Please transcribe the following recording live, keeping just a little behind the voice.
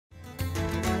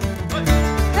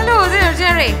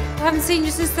Rory, we haven't seen you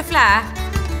since the flat.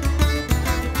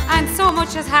 And so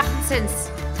much has happened since.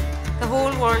 The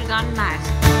whole world gone mad.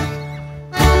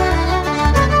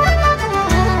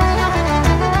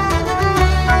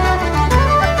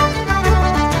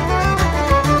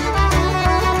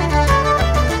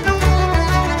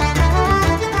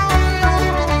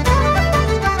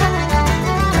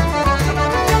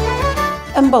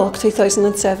 Imbolc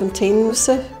 2017 was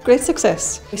a great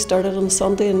success. We started on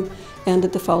Sunday and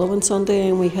ended the following Sunday,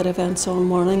 and we had events on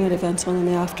morning and events on in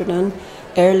the afternoon,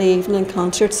 early evening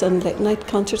concerts and late night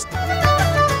concerts.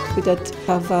 We did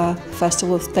have a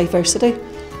festival with diversity.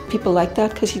 People like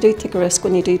that because you do take a risk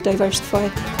when you do diversify.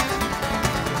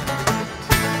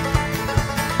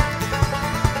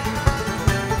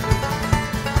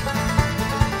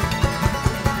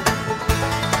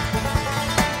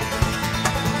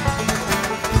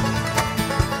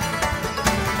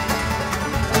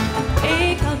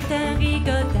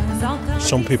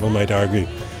 Some people might argue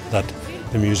that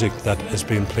the music that is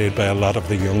being played by a lot of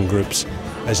the young groups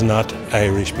is not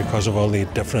Irish because of all the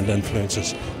different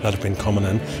influences that have been coming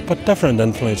in. But different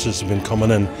influences have been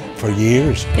coming in for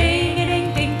years.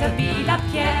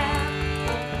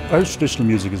 Irish traditional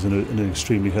music is in an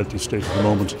extremely healthy state at the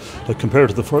moment. Like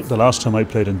compared to the last time I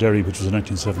played in Derry, which was in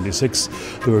 1976,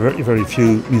 there were very, very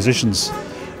few musicians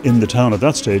in the town at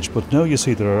that stage, but now you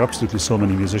see there are absolutely so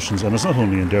many musicians, and it's not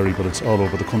only in Derry but it's all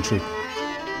over the country.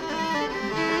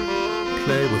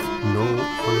 Play with no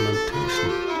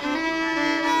ornamentation.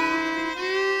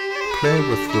 Play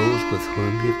with those with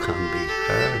whom you can be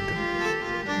heard.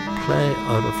 Play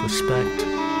out of respect.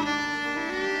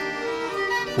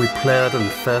 We played in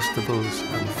festivals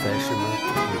and fashion.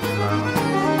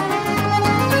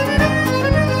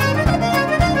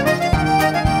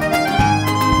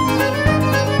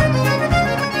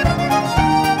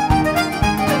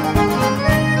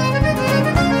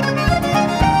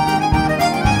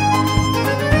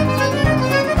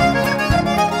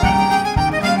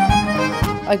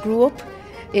 I grew up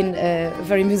in a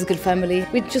very musical family.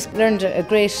 We just learned a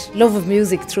great love of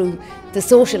music through the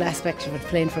social aspect of it,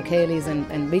 playing for Céilís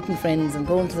and meeting friends and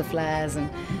going to the flats and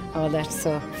all that.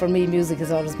 So for me, music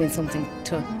has always been something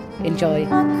to enjoy.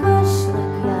 Won't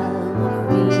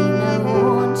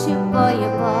you buy a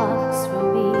box for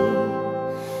me?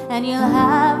 And you'll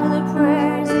have the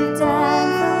prayers of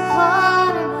Dan from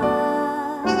Panama.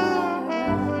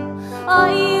 Oh,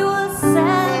 you will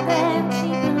send them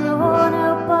cheap and loan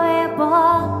out, buy a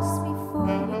box before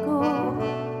you go.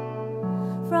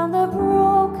 From the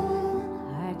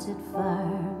broken-hearted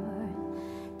farmer,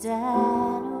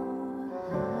 Dan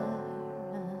O'Hara.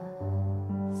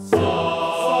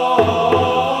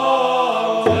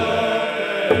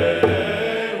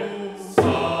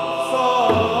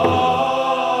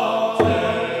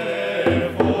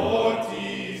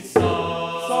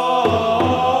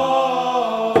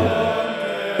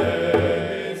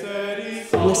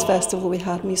 In this festival we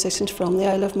had musicians from the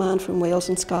Isle of Man, from Wales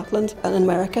and Scotland and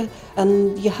America,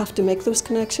 and you have to make those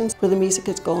connections. Where the music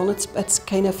is gone, it's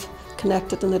kind of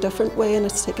connected in a different way and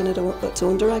it's taken its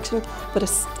own direction, but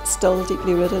it's still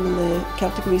deeply rooted in the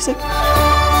Celtic music.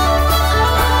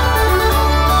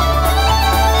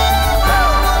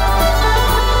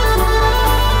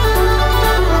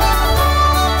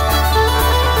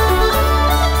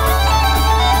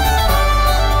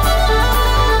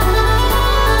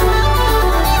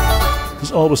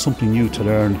 There's always something new to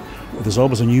learn, there's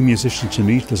always a new musician to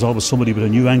meet, there's always somebody with a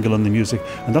new angle on the music,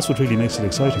 and that's what really makes it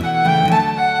exciting.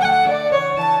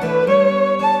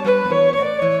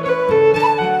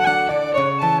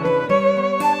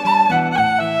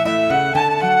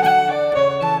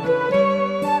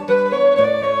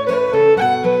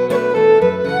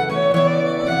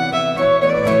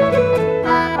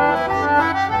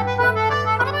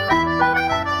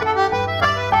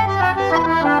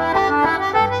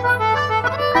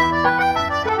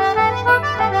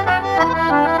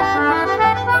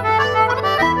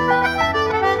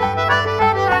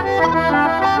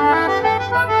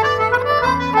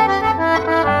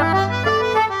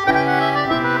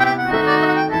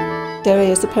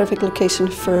 Derry is the perfect location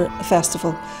for a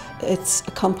festival. It's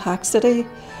a compact city,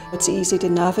 it's easy to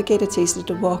navigate, it's easy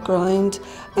to walk around,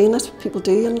 and that's what people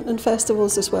do in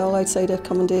festivals as well, outside of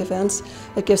coming to events.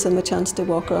 It gives them a chance to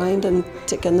walk around and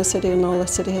take in the city and all the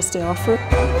city has to offer.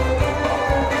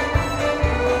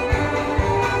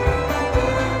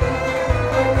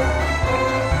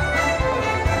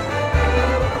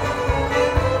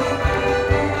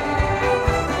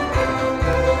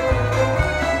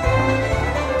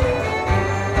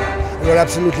 We're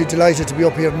absolutely delighted to be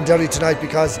up here in Derry tonight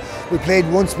because we played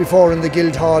once before in the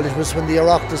Guildhall. It was when the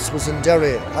Oireachtas was in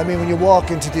Derry. I mean, when you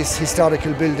walk into this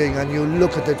historical building and you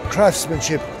look at the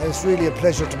craftsmanship, it's really a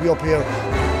pleasure to be up here.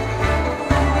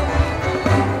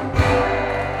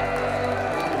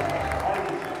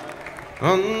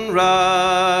 On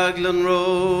Raglan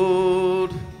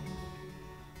Road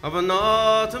of an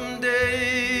autumn day,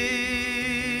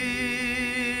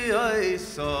 I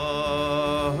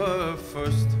saw her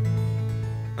first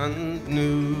and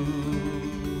knew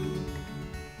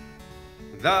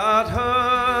that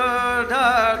her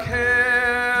dark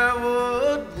hair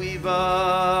would weave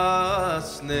a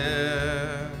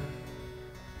snare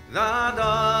that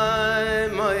I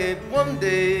might one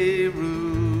day rue.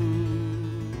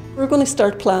 We're going to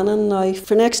start planning now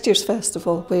for next year's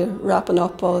festival. We're wrapping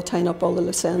up, tying up all the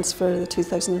loose ends for the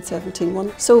 2017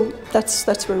 one. So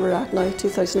that's where we're at now,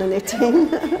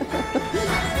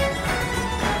 2018.